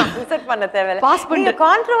क्वेश्चन ஆன்சர் பண்ண தேவையில்ல. பாஸ் பண்ணி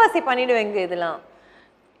கான்ட்ரோவர்சி பண்ணிடுவீங்க இதெல்லாம்.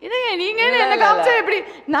 நீங்க என்ன காமிச்சா எப்படி?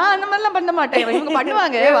 நான் அந்த மாதிரிலாம் பண்ண மாட்டேன். இவங்க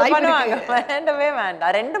பண்ணுவாங்க. வேண்டவே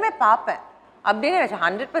வேண்டாம். ரெண்டுமே பார்ப்பேன் அப்படின்னு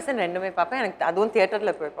 100% ரெண்டுமே பார்ப்பேன். எனக்கு அதுவும்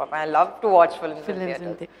தியேட்டர்ல போய் பார்ப்பேன். I love to watch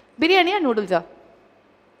films. பிரியாணியா நூடுல்ஸா?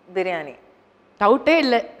 பிரியாணி. டவுட்டே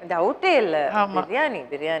இல்ல.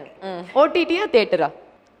 Biryani. ஓடிடியா தியேட்டரா?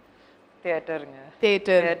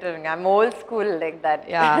 தியேட்டருங்க. I'm old school like that.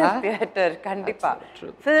 Theatre கண்டிப்பா.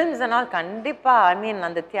 ஃபிலிம்ஸ் and all கண்டிப்பா. I mean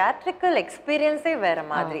அந்த தியேட்ரிக்கல் எக்ஸ்பீரியன்ஸே வேற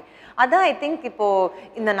மாதிரி. அதான் ஐ திங்க் இப்போ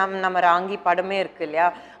இந்த நம்ம ராங்கி படமே இருக்கு இல்லையா,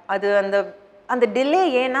 அது அந்த டிலே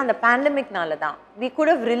ஏன்னா அந்த பேண்டமிக்னால தான். we could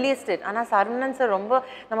have released it. ஆனா சரவணன் சார் ரொம்ப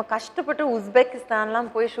நம்ம கஷ்டப்பட்டு உஸ்பெகிஸ்தான்லாம்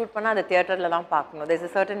போய் ஷூட் பண்ணா அந்த தியேட்டர்ல தான் பார்க்கணும். there's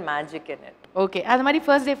a certain magic in it. Okay, அது மாதிரி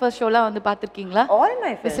ஃபர்ஸ்ட் டே ஃபர்ஸ்ட் ஷோலாம் வந்து பாத்துர்க்கீங்களா? all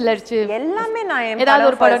my films எல்லாமே நான் ஏதாவது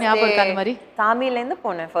ஒரு படம் ஞாபகம் இருக்கா அந்த மாதிரி? சாமில இருந்து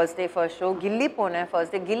போனேன் ஃபர்ஸ்ட் டே ஃபர்ஸ்ட் ஷோ. கில்லி போனேன்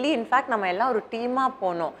ஃபர்ஸ்ட் டே. கில்லி இன்ஃபேக்ட் நம்ம எல்லாம் ஒரு டீமா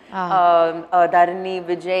போனோம். தர்ணி,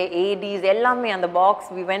 விஜய், ஏடிஸ் எல்லாமே அந்த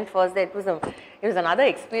box we went first day. it was another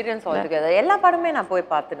experience altogether. எல்லா படமே நான்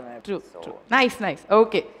போய் பார்த்துடுவேன். True. Nice.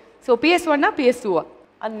 Okay. So PS1 ஆ PS2 ஆ?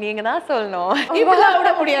 அது நீங்க தான் சொல்லணும். இப்பலாம் விட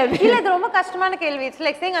முடியாது. இல்ல இது ரொம்ப கஷ்டமான கேள்வி. இட்ஸ்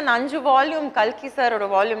லைக் சேயிங் அந்த 5 வால்யூம் கல்கி சாரோட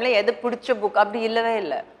வால்யூம்ல எது பிடிச்ச புக் அப்படி இல்லவே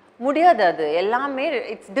இல்ல. முடியாது. அது எல்லாமே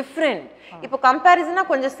இட்ஸ் டிஃபரெண்ட். இப்போ கம்பேரிசனா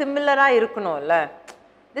கொஞ்சம் சிமிலரா இருக்கணும்ல.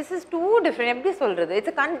 This is two different. எப்படி சொல்றது?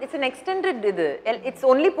 இட்ஸ் an extended இது. It's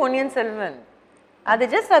only Ponniyin Selvan.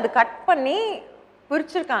 அது ஜஸ்ட் அது கட் பண்ணி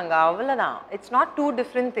பிரிச்சிருக்காங்க அவ்வளவுதான். It's not two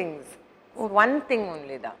different things. One thing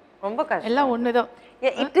only தான். ரொம்ப கஷ்டம். எல்லாம் ஒண்ணுதான்.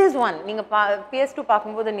 It is one. நீங்க PS2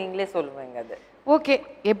 பாக்கும்போது நீங்களே சொல்லுவீங்க அது. ஓகே,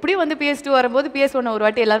 எப்படி வந்து PS2 வரும்போது PS1 ஒரு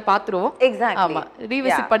வாட்டி எல்லாரும் பாத்துருவோம். எக்ஸாக்ட்லி. ஆமா,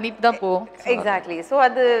 ரீவிசிட் பண்ணிட்டு தான் போவோம். எக்ஸாக்ட்லி. சோ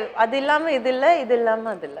அது இல்லாம இது இல்ல, இது இல்லாம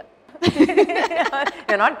அது இல்ல.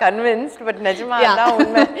 You're not convinced, but நிஜமா அதான்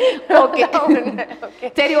உண்மை. ஓகே.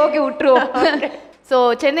 சரி, ஓகே விட்டுருவோம். சோ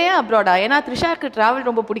சென்னையா அப்ராடா? ஏன்னா த்ரிஷாக்கு டிராவல்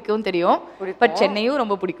ரொம்ப பிடிக்கும் தெரியும், பட் சென்னையும்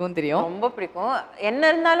ரொம்ப பிடிக்கும் தெரியும். ரொம்ப பிடிக்கும். என்ன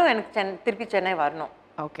இருந்தாலும் எனக்கு திருப்பி சென்னை வரணும்.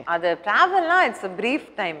 ஓகே, அது டிராவல்லாம் இட்ஸ் a brief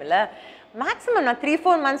time இல்ல. மேக்ஸிமம் நான்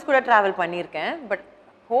 3-4 months கூட டிராவல் பண்ணியிருக்கேன். But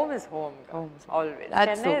home is home always.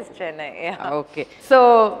 Chennai is Chennai. Okay, so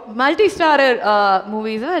multi starrer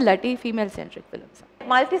movies இல்லாட்டி female centric films?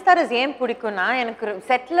 Multi starrers ஏன் பிடிக்கும்னா எனக்கு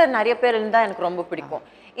செட்ல நிறைய பேர் இருந்தா எனக்கு ரொம்ப பிடிக்கும்.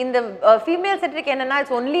 இந்த ஃபீமேல் சென்ட்ரிக் என்னன்னா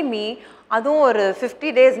இட்ஸ் ஒன்லி மீ. அதுவும் ஒரு 50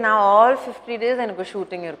 days நான் ஆல் 50 days எனக்கு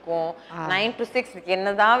ஷூட்டிங் இருக்கும். 9 to 6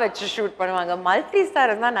 என்னதான் வச்சு ஷூட் பண்ணுவாங்க. மல்டி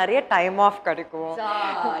ஸ்டாரர்ஸ் தான் நிறைய டைம் ஆஃப் கிடைக்கும்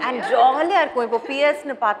அண்ட் ஜாலியா இருக்கும். இப்போ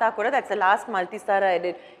பிஎஸ்ன்னு பார்த்தா கூட that's the last multi star I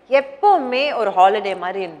did. எப்பவுமே ஒரு ஹாலிடே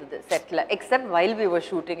மாதிரி இருந்தது செட்ல, accept while we were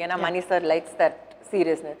shooting. ஏன்னா மணி சார் லைக்ஸ் தட்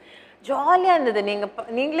சீரியஸ்னஸ். ஜாலியா இருந்தது.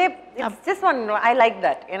 நீங்களே it's just one. I like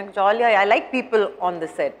that. எனக்கு ஜாலியா I like people on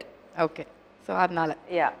the set. Okay, so அதனால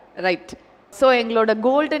யா ரைட். ஸோ எங்களோட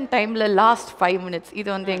கோல்டன் டைம்ல லாஸ்ட் 5 minutes இது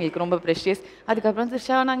வந்து எங்களுக்கு ரொம்ப ப்ரெஷியஸ். அதுக்கப்புறம்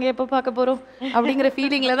த்ரிஷா நாங்க எப்போ பார்க்க போறோம் அப்படிங்கிற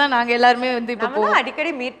ஃபீலிங்ல தான் நாங்க எல்லாருமே வந்து இப்போ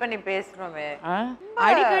அடிக்கடி மீட் பண்ணி பேசுறோமே.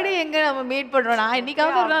 அடிக்கடி எங்க நம்ம மீட் பண்றோம்? நான்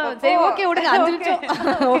இன்னைக்காவது சரி ஓகே விடுங்க 5 நிமிஷம்.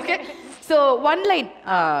 ஓகே, ஸோ 1 line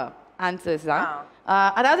ஆன்சர்ஸ் தான்.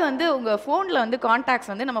 அதாவது வந்து உங்க ஃபோன்ல வந்து கான்டாக்ட்ஸ்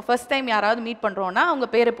வந்து நம்ம ஃபர்ஸ்ட் டைம் யாராவது மீட் பண்றோம்னா அவங்க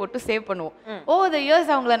பேரை போட்டு சேவ் பண்ணுவோம். ஓவர் த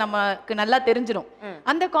இயர்ஸ் அவங்கள நமக்கு நல்லா தெரிஞ்சிடும்.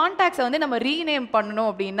 அந்த கான்டாக்ட்ஸை வந்து நம்ம ரீநேம் பண்ணணும்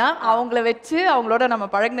அப்படின்னா அவங்கள வச்சு அவங்களோட நம்ம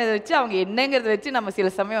பழகினதை வச்சு அவங்க என்னங்கிறத வச்சு நம்ம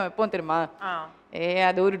சில சமயம் வைப்போம் தெரியுமா?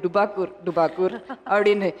 அது ஒரு டுபாக்கூர்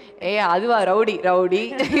அப்படின்னு அதுவா ரவுடி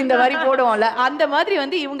இந்த மாதிரி போடுவோம்ல. அந்த மாதிரி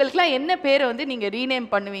வந்து இவங்களுக்குலாம் என்ன பேரை வந்து நீங்க ரீநேம்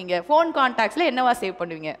பண்ணுவீங்க, ஃபோன் கான்டாக்ட்ஸ்ல என்னவா சேவ்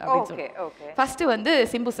பண்ணுவீங்க அப்படின்னு சொல்லி. ஃபர்ஸ்ட் வந்து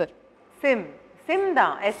சிம்பு சார். சிம்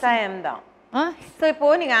தான், SIM தான். ஸோ இப்போ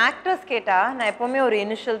நீங்க ஆக்டர்ஸ் கேட்டா நான் எப்பவுமே ஒரு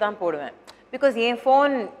இனிஷியல் தான் போடுவேன். Because N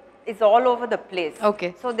phone is all over the place. Okay,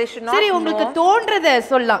 so they should not. சரி, உங்களுக்கு தோன்றதை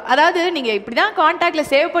சொல்லலாம். அதாவது நீங்க இப்படிதான் கான்டாக்ட்ல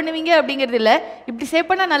சேவ் பண்ணுவீங்க அப்படிங்கிறது இல்ல, இப்படி சேவ்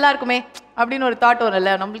பண்ணா நல்லா இருக்குமே அப்படின்னு ஒரு தாட்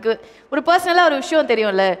வரும்ல நம்மளுக்கு. ஒரு பர்சனலா ஒரு விஷயம்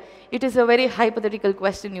தெரியும்ல. It is a very hypothetical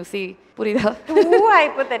question, you see. புரியுதா? Too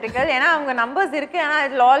hypothetical. ஏன்னா அவங்க நம்பர்ஸ் இருக்கு, ஆனா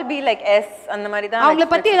it will all be like S அந்த மாதிரி தான். அவங்கள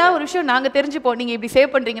பத்தி ஏதாவது ஒரு விஷயம் நாங்க தெரிஞ்சுப்போம். நீங்க இப்படி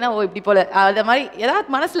சேவ் பண்றீங்கன்னா ஓ இப்படி போல அத மாதிரி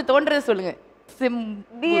ஏதாவது மனசுல தோன்றதை சொல்லுங்க.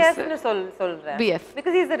 BF னு சொல்றேன். BF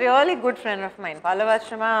because he is a really good friend of mine. பல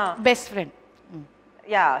வருஷமா best friend.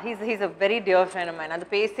 Yeah, he's a very dear friend of mine. அது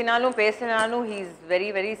பேசினாலும் he is very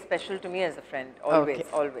very special to me as a friend.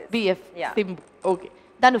 Always. BF. Simbu. Okay.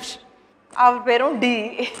 Dhanush. அவர் பேரும் D.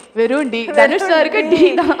 வெறும் D. Dhanush சாருக்கு D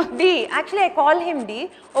தான். D. Actually I call him D.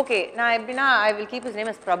 Okay, நான் எப்படின்னா I will keep his name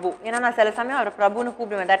as Prabhu. ஏன்னா நான் சில சமயம் அவரை பிரபுன்னு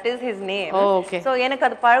கூப்பிடுவேன். That is his name. So எனக்கு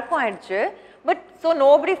அது பழக்கம் ஆயிடுச்சு. But so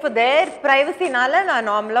nobody for their privacy நால நான்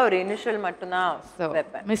நார்மலா ஒரு இனிஷியல் மட்டும் தான்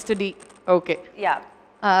வைப்பேன். Mr. D. Okay. Yeah.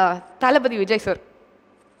 Thalapathy Vijay sir.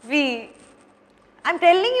 V. I'm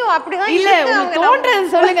telling you அப்படிதான் இல்ல உங்களுக்கு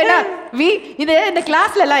தோன்றது சொல்லுங்கடா. V இது இந்த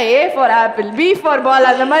கிளாஸ்ல எல்லாம் A for apple, B for ball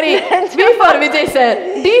அந்த மாதிரி V for Vijay sir,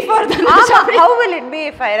 D for Dhanush. How will it be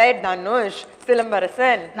if I write Dhanush,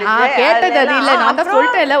 Silambarasan? நான் கேட்டது அது இல்ல, நான் தான்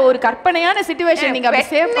சொல்லிட்டேன்ல ஒரு கற்பனையான சிச்சுவேஷன் நீங்க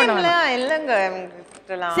அப்படி சேவ் பண்ணலாம். இல்லங்க.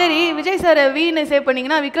 சரி, விஜய் சார் V ன்னு சேவ்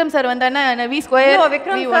பண்ணீங்கன்னா விக்ரம் சார் வந்தானே V square. No,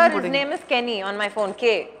 Vikram sir, his name is Kenny on my phone.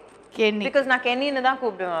 Kenny. Because நான் கென்னின்னு தான்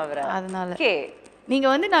கூப்பிடுவேன் அவரை. அதனால K. நீங்க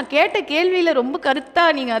வந்து நான் கேட்ட கேள்வியில ரொம்ப கருத்தா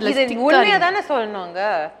நீங்க அதுல ஸ்டிக் பண்ணி உண்மையா தானே சொல்லணும்ங்க.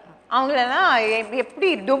 அவங்களெல்லாம் எப்படி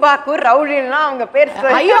டுபாக்கூர் ரவுடின்லாம் அவங்க பேர்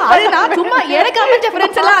சொல்லி. ஐயோ அது நான் சும்மா எனக்கு அமைஞ்ச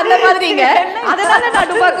ஃப்ரெண்ட்ஸ் எல்லாம் அந்த மாதிரிங்க. அதனால நான்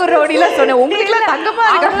டுபாக்கூர் ரவுடிலாம் சொன்னேன். உங்களுக்கு எல்லாம் தங்கமா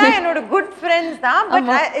இருக்காங்க. என்னோட குட் ஃப்ரெண்ட்ஸ் தான்.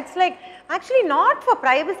 But it's like actually not for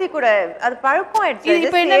privacy கூட அது பழக்கம் ஆயிடுச்சு.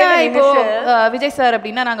 இப்போ என்னன்னா இப்போ விஜய் சார்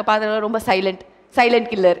அப்படின்னா நாங்க பார்த்தது ரொம்ப சைலண்ட்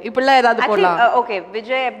கில்லர் இப்படிலாம் ஏதாவது போடலாம். ஓகே,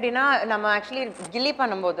 விஜய் எப்படின்னா நம்ம ஆக்சுவலி கில்லி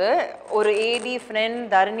பண்ணும்போது ஒரு ஏடி ஃப்ரெண்ட்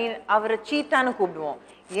தரணி அவரை சீட்டான்னு கூப்பிடுவோம்.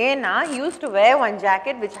 ஏன்னா he used to wear one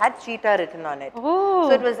jacket which had cheetah written on it.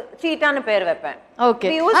 So it was cheetahன்னு பேர் வைப்பேன். Okay,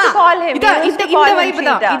 we used to call him இந்த வைப்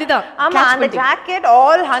தான் இதுதான். ஆமா, அந்த jacket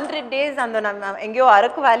all 100 days அந்த நம்ம எங்கயோ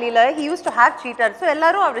அரக்கு வேலில he used to have cheetah. So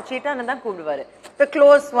எல்லாரும் அவரை சீட்டான்னு தான் கூப்பிடுவாரு, the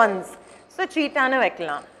close ones. So சீட்டான்னு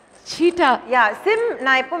வைக்கலாம். சீட்டா. யா, சிம்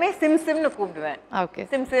நான் எப்பவுமே சிம்னு கூப்பிடுவேன். ஓகே,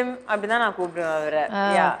 சிம் அப்படிதான் நான் கூப்பிடுவேன் அவரை.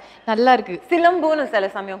 யா, நல்லா இருக்கு. சிலம்புன்னு சில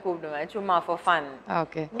சமயம் கூப்பிடுவேன் சும்மா for fun.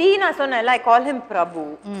 ஓகே, டி நான் சொன்னேன்ல I call him Prabhu.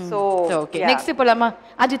 So okay, next போலாமா?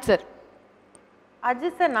 Ajith sir.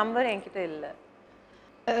 Ajith sir number என்கிட்ட இல்ல.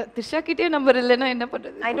 த்ரிஷா கிட்டே நம்பர் இல்லனா என்ன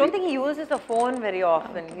பண்றது? I don't think he uses a phone very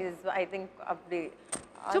often. He's I think அப்படி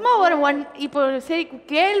சும்மா ஒரு இப்போ சரி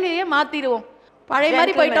கேள்வியே மாத்திடுவோம். பழைய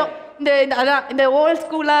மாதிரி போய்ட்டோம். இந்த அதான் இந்த ஓல்ட்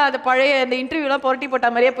ஸ்கூலா அந்த பழைய இந்த இன்டர்வியூலாம் புரட்டி போட்ட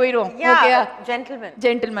மாதிரியே போயிடுவோம். ஓகேயா?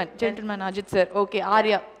 Gentleman Ajith sir. Okay,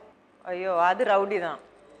 Arya. ஐயோ அது ரவுடி தான்.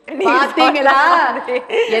 பாத்தீங்களா?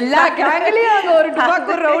 எல்லா கேங்லயும் அங்க ஒரு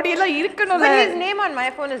டுபாக்கூர் ரவுடி எல்லாம் இருக்கணும்ல. His name on my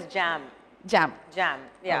phone is Jam.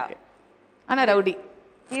 Yeah. ஆனா rowdy.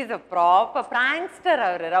 He is a proper prankster.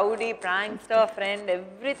 Our rowdy, prankster, friend,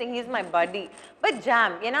 everything. He is my buddy. But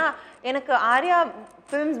Jam, ஏன்னா எனக்கு ஆர்யா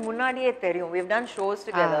films முன்னாடியே தெரியும். We've done shows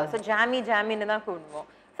together. So Jammy தான் கூப்பிடுவோம்.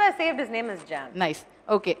 So I saved his name as Jam. Nice.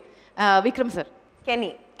 Okay. Vikram sir.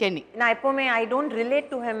 Kenny. நான் எப்பவுமே I don't relate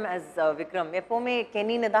to him as Vikram. எப்பவுமே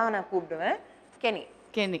கென்னின்னு தான் நான் கூப்பிடுவேன்.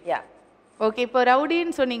 Kenny. Yeah. ஓகே, இப்போ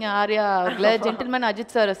ரவுடின்னு சொன்னீங்க ஆர்யா அவங்கள, ஜென்டில்மேன்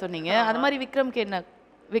அஜித் சார் சொன்னீங்க. அது மாதிரி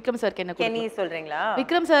விக்ரம் சாருக்கு என்ன கென்னி சொல்றீங்களா?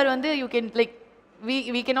 விக்ரம் சார் வந்து you can like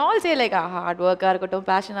we can all say like hard work ஆ இருக்கட்டும்,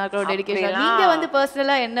 passion ஆ இருக்கட்டும், dedication. நீங்க வந்து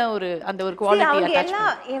பர்சனலா என்ன ஒரு அந்த ஒரு குவாலிட்டி அட்டாச்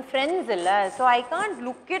பண்ணி என் ஃப்ரெண்ட்ஸ் இல்ல, so I can't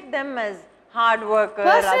look at them as hard worker.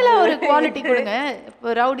 பர்சனலா ஒரு குவாலிட்டி கொடுங்க.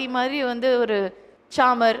 இப்போ ரவுடி மாதிரி வந்து ஒரு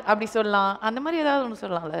சாமர் அப்படி சொல்லலாம், அந்த மாதிரி ஏதாவது ஒன்று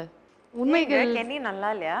சொல்லலாம்ல. உண்மைகள் கென்னி நல்லா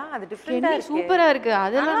இல்லையா? அது டிஃபரெண்டா இருக்கு. சூப்பரா இருக்கு.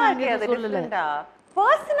 அதெல்லாம் நான் சொல்லல.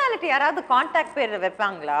 பர்சனாலிட்டி யாராவது கான்டாக்ட் பேர்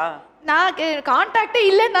வைப்பாங்களா? நான் கான்டாக்டே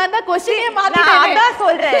இல்ல நான் தான் क्वेश्चनே நான் மாத்திட்டேன் அதான்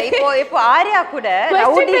சொல்றேன் இப்போ ஆர்யா கூட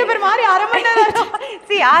क्वेश्चन பேப்பர் மாதிரி அரை மணி நேரம்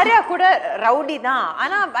see ஆர்யா கூட ரவுடி தான்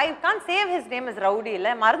ஆனா I can't save his name as rowdy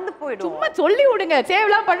இல்ல மறந்து போய்டும் சும்மா சொல்லி விடுங்க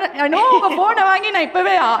சேவ்லாம் பண்ண நோ உங்க போனை வாங்கி நான்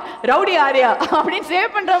இப்பவே ரவுடி ஆர்யா அப்படி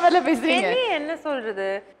சேவ் பண்ற மாதிரில பேசுறீங்க என்ன சொல்றது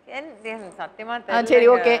சத்தியமா தெரியல சரி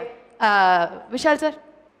ஓகே விஷால் சார்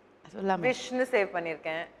சொல்லாம விஷ்ணு சேவ்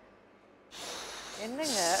பண்ணிருக்கேன்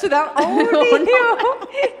என்னங்க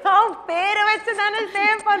பேரை வச்சு தானே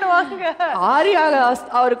சேவ் பண்ணுவாங்க ஆரியா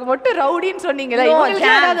அவருக்கு மட்டும் ரவுடின்னு சொன்னீங்களா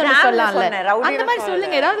சொல்லலாம்ல அந்த மாதிரி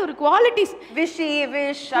சொல்லுங்க ஏதாவது ஒரு குவாலிட்டிஸ் விஷி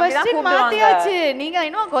விஷ் क्वेश्चन மாத்தியாச்சு நீங்க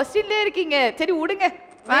இன்னும் क्वेश्चनலயே இருக்கீங்க சரி விடுங்க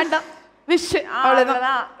வேண்டாம் விஷ்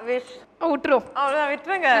அவ்வளவுதான் விஷ் விட்டுரும் அவ்வளவுதான்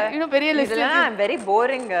விட்டுருங்க இன்னும் பெரிய லிஸ்ட் இதெல்லாம் வெரி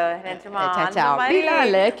போரிங் நிஜமா அந்த மாதிரிலாம்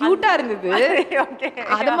இல்ல கியூட்டா இருந்தது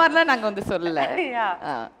அது மாதிரிலாம் நாங்க வந்து சொல்லல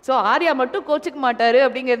சோ ஆர்யா மட்டும் கோச்சுக்க மாட்டாரு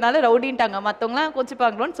அப்படிங்கறதுனால ரவுடின்ட்டாங்க மத்தவங்க எல்லாம்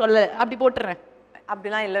கோச்சுப்பாங்களோன்னு சொல்லல அப்படி போட்டுறேன்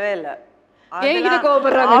அப்படிலாம் இல்லவே இல்ல ஏங்கிட்ட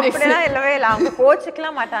கோபப்படுறாங்க அப்படிலாம் இல்லவே இல்ல அவங்க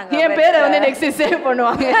கோச்சுக்கலாம் மாட்டாங்க என் பேரை வந்து நெக்ஸ்ட் சேவ்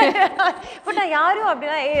பண்ணுவாங்க பட் நான் யாரும்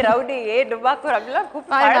அப்படிலாம் ஏய் ரவுடி ஏய் டுபாக்கூர் அப்படிலாம்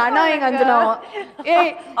கூப்பிட்டு அண்ணா எங்க அஞ்சனாவா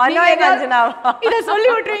ஏய் அண்ணா எங்க அஞ்சனாவா இத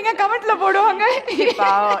சொல்லி விட்டுருவீங்க கமெண்ட்ல போடுவாங்க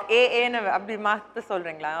பாவம் ஏன்னு அப்படி மாத்த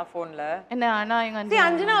சொல்றீங்களா போன்ல என்ன அண்ணா எங்க Anjana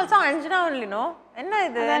Anjana also Anjana only no என்ன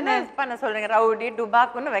இது என்ன பண்ண சொல்றீங்க ரவுடி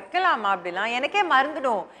டுபாக்கூர்னு வைக்கலாமா அப்படிலாம் எனக்கே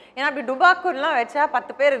மறந்துடும் ஏன்னா அப்படி டுபாக்கூர்லாம் வச்சா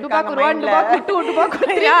 10 பேர் இருக்காங்க மைண்ட்ல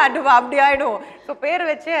டுபாக்கூர் அப்படி ஆயிடும் சோ பேர்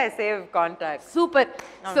வச்சே ஐ சேவ் கான்டாக்ட் சூப்பர்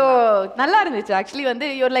சோ நல்லா இருந்துச்சு ஆக்சுவலி வந்து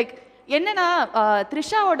யூர் லைக் என்னன்னா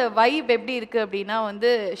த்ரிஷாவோட வைப் எப்படி இருக்கு அப்படின்னா வந்து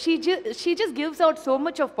she just gives out so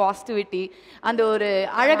much of positivity அந்த ஒரு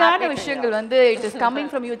அழகான விஷயங்கள் வந்து it is coming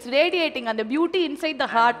from you it's radiating and the beauty inside the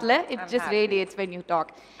heartல it just radiates when you talk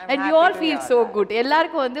and you all feel so good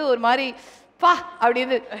எல்லாருக்கும் வந்து ஒரு மாதிரி பா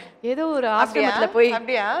அப்படின்னு ஏதோ ஒரு ஆசிரமத்துல போய்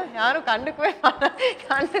அப்படியே யாரும் கண்டுக்கவே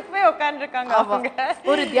உட்கார்ந்துருக்காங்க அவங்க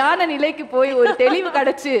ஒரு தியான நிலைக்கு போய் ஒரு தெளிவு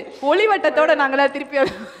கிடைச்சு ஒளிவட்டத்தோட நாங்களா திருப்பி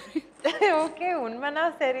okay உண்மைனா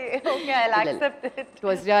சரி okay I'll accept it it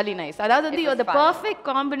was really nice அதாவது வந்து you're the perfect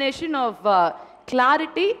combination of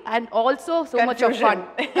clarity and also so much of fun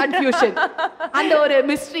confusion அந்த ஒரு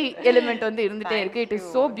mystery element வந்து இருந்துட்டே இருக்கு it is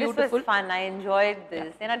so beautiful this was fun I enjoyed this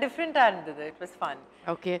ஏனா டிஃபரண்டா இருந்தது it was fun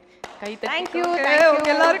okay கை தட்டி thank you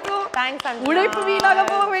எல்லாருக்கும் thanks Anjana உழைப்பு வீணாக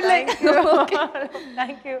போகவில்லை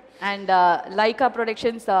thank you and Laika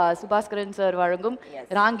Productions Subaskaran sir வழங்கும்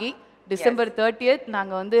ராங்கி December 30th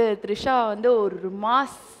நாங்க வந்து த்ரிஷா வந்து ஒரு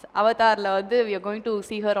மாஸ் அவதார்ல வந்து we are going to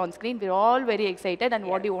see her on screen we're all very excited and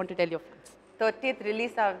what do you want to tell your friends 30th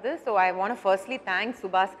release ஆகுது so I want to firstly thank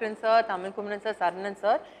Subaskaran sir Tamil Kumaran sir சரணன்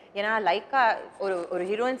sir ஏன்னா Lyca ஒரு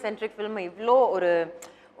heroine centric film இவ்ளோ ஒரு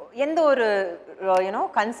எந்த ஒரு you know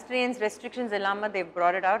constraints restrictions இல்லாம they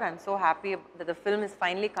brought it out I'm so happy that the film is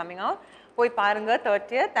finally coming out போய் பாருங்க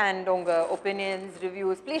 30th and உங்க opinions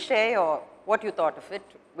reviews please share what you thought of it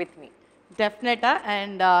with me definitely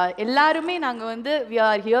and எல்லாருமே நாங்க வந்து we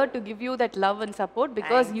are here to give you that love and support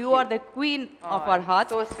because you are the queen of our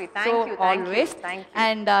hearts so sweet thank you always thank you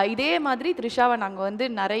and இதே மாதிரி த்ரிஷாவை நாங்க வந்து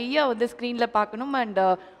நிறைய வந்து ஸ்கிரீன்ல பார்க்கணும் and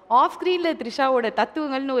ஆஃப் ஸ்கிரீன்ல த்ரிஷாவோட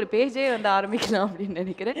தத்துவங்கள்னு ஒரு பேஜே வந்து ஆரம்பிக்கலாம் அப்படின்னு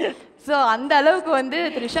நினைக்கிறேன் ஸோ அந்த அளவுக்கு வந்து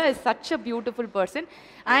Trisha is such a beautiful person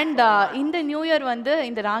and இந்த நியூ இயர் வந்து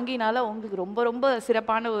இந்த ராங்கினால உங்களுக்கு ரொம்ப ரொம்ப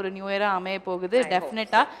சிறப்பான ஒரு நியூ இயராக அமைய போகுது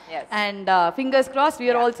டெஃபினட்டா and fingers cross we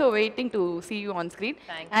are also waiting to C you on screen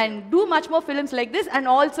and too much more films like this and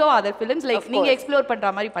also other films like நீங்க எக்ஸ்ப்ளோர்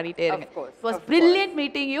பண்ற மாதிரி பண்ணிட்டே இருங்க it was brilliant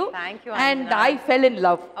meeting you and I fell in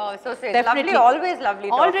love definitely always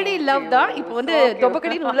lovely already love தான் இப்போ வந்து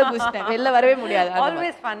தொபக்கடின்னு உள்ள குஸ்டேன் வெளில வரவே முடியாது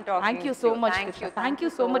always fun talking thank you so much thank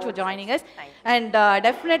you so much for joining us and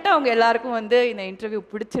definitely அவங்க எல்லாருக்கும் வந்து இந்த இன்டர்வியூ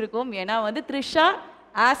பிடிச்சிருக்கும் ஏன்னா வந்து த்ரிஷா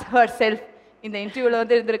as herself இந்த இன்டர்வியூல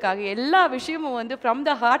வந்து இருந்திருக்காங்க எல்லா விஷயமும் வந்து ஃப்ரம்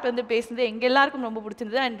த ஹார்ட் வந்து பேசுனது எங்க எல்லாருக்கும் ரொம்ப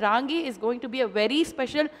பிடிச்சிருந்தது and Raangi is going to be a very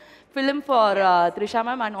special film for Trisha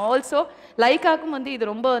ma'am and also லைக்காக்கும் வந்து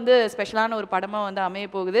இது ரொம்ப வந்து ஸ்பெஷலான ஒரு படமாக வந்து அமைய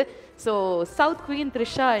போகுது so south queen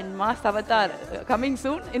Trisha and mass Avatar coming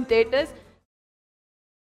soon in theatres